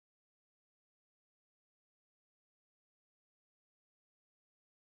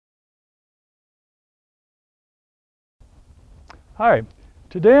Hi,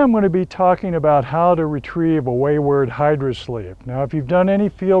 today I'm going to be talking about how to retrieve a wayward HydraSleeve. Now, if you've done any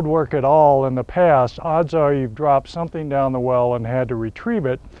field work at all in the past, odds are you've dropped something down the well and had to retrieve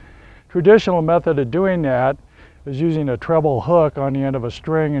it. Traditional method of doing that is using a treble hook on the end of a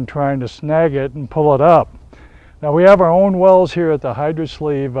string and trying to snag it and pull it up. Now, we have our own wells here at the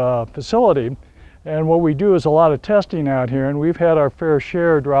HydraSleeve facility, and what we do is a lot of testing out here, and we've had our fair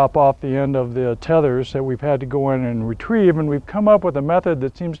share drop off the end of the tethers that we've had to go in and retrieve, and we've come up with a method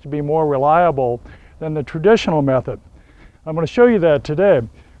that seems to be more reliable than the traditional method. I'm going to show you that today.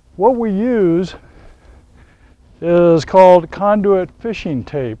 What we use is called conduit fishing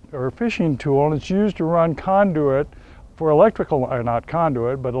tape, or fishing tool, and it's used to run conduit for electrical, not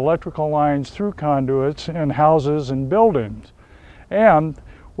conduit, but electrical lines through conduits in houses and buildings. And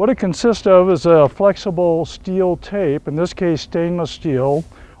what it consists of is a flexible steel tape, in this case stainless steel,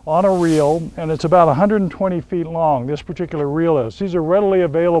 on a reel, and it's about 120 feet long, this particular reel is. These are readily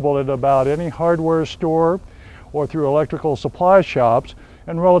available at about any hardware store or through electrical supply shops,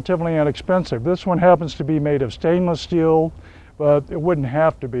 and relatively inexpensive. This one happens to be made of stainless steel, but it wouldn't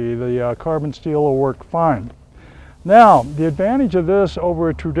have to be. The carbon steel will work fine. Now, the advantage of this over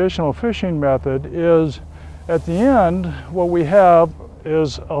a traditional fishing method is at the end, what we have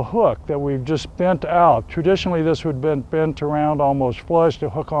is a hook that we've just bent out. Traditionally, this would have been bent around almost flush to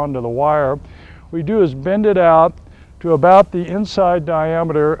hook onto the wire. What we do is bend it out to about the inside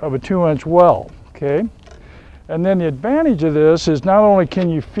diameter of a 2-inch well, okay? And then the advantage of this is not only can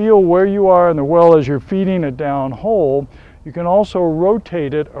you feel where you are in the well as you're feeding it down hole, you can also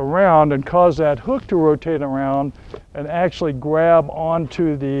rotate it around and cause that hook to rotate around and actually grab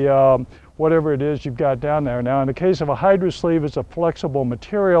onto the whatever it is you've got down there. Now, in the case of a HydraSleeve, it's a flexible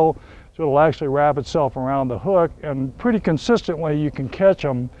material, so it'll actually wrap itself around the hook, and pretty consistently you can catch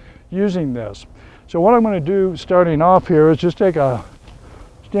them using this. So what I'm going to do starting off here is just take a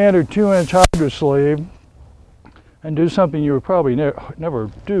standard 2-inch HydraSleeve and do something you would probably never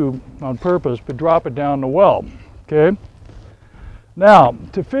do on purpose, but drop it down the well, okay? Now,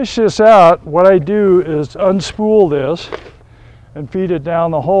 to fish this out, what I do is unspool this and feed it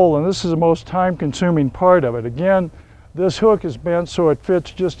down the hole, and this is the most time-consuming part of it. Again, this hook is bent so it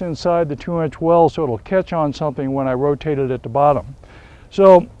fits just inside the 2-inch well, so it'll catch on something when I rotate it at the bottom.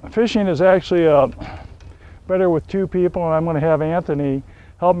 So fishing is actually better with two people, and I'm going to have Anthony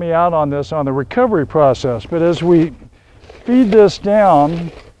help me out on this on the recovery process. But as we feed this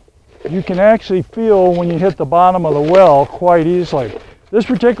down, you can actually feel when you hit the bottom of the well quite easily. This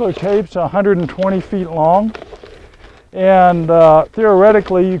particular tape's 120 feet long, and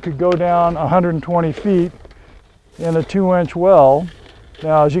theoretically you could go down 120 feet in a 2-inch well.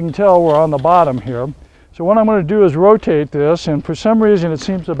 Now, as you can tell, we're on the bottom here. So what I'm going to do is rotate this, and for some reason it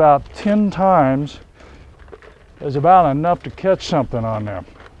seems about 10 times is about enough to catch something on there,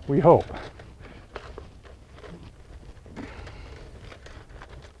 we hope.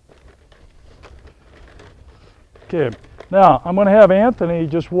 Okay. Now, I'm going to have Anthony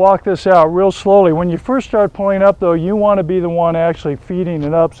just walk this out real slowly. When you first start pulling up, though, you want to be the one actually feeding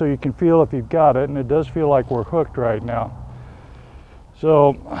it up so you can feel if you've got it, and it does feel like we're hooked right now.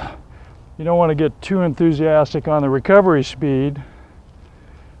 So, you don't want to get too enthusiastic on the recovery speed,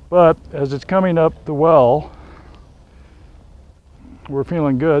 but as it's coming up the well, we're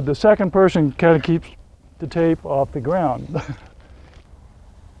feeling good. The second person kind of keeps the tape off the ground.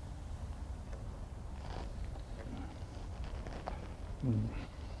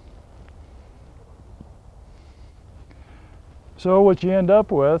 So what you end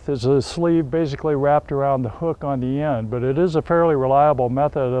up with is a sleeve basically wrapped around the hook on the end, but it is a fairly reliable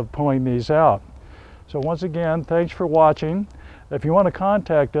method of pulling these out. So once again, thanks for watching. If you want to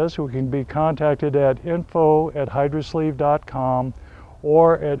contact us, we can be contacted at info@hydrasleeve.com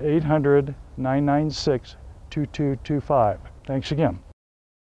or at 800-996-2225. Thanks again.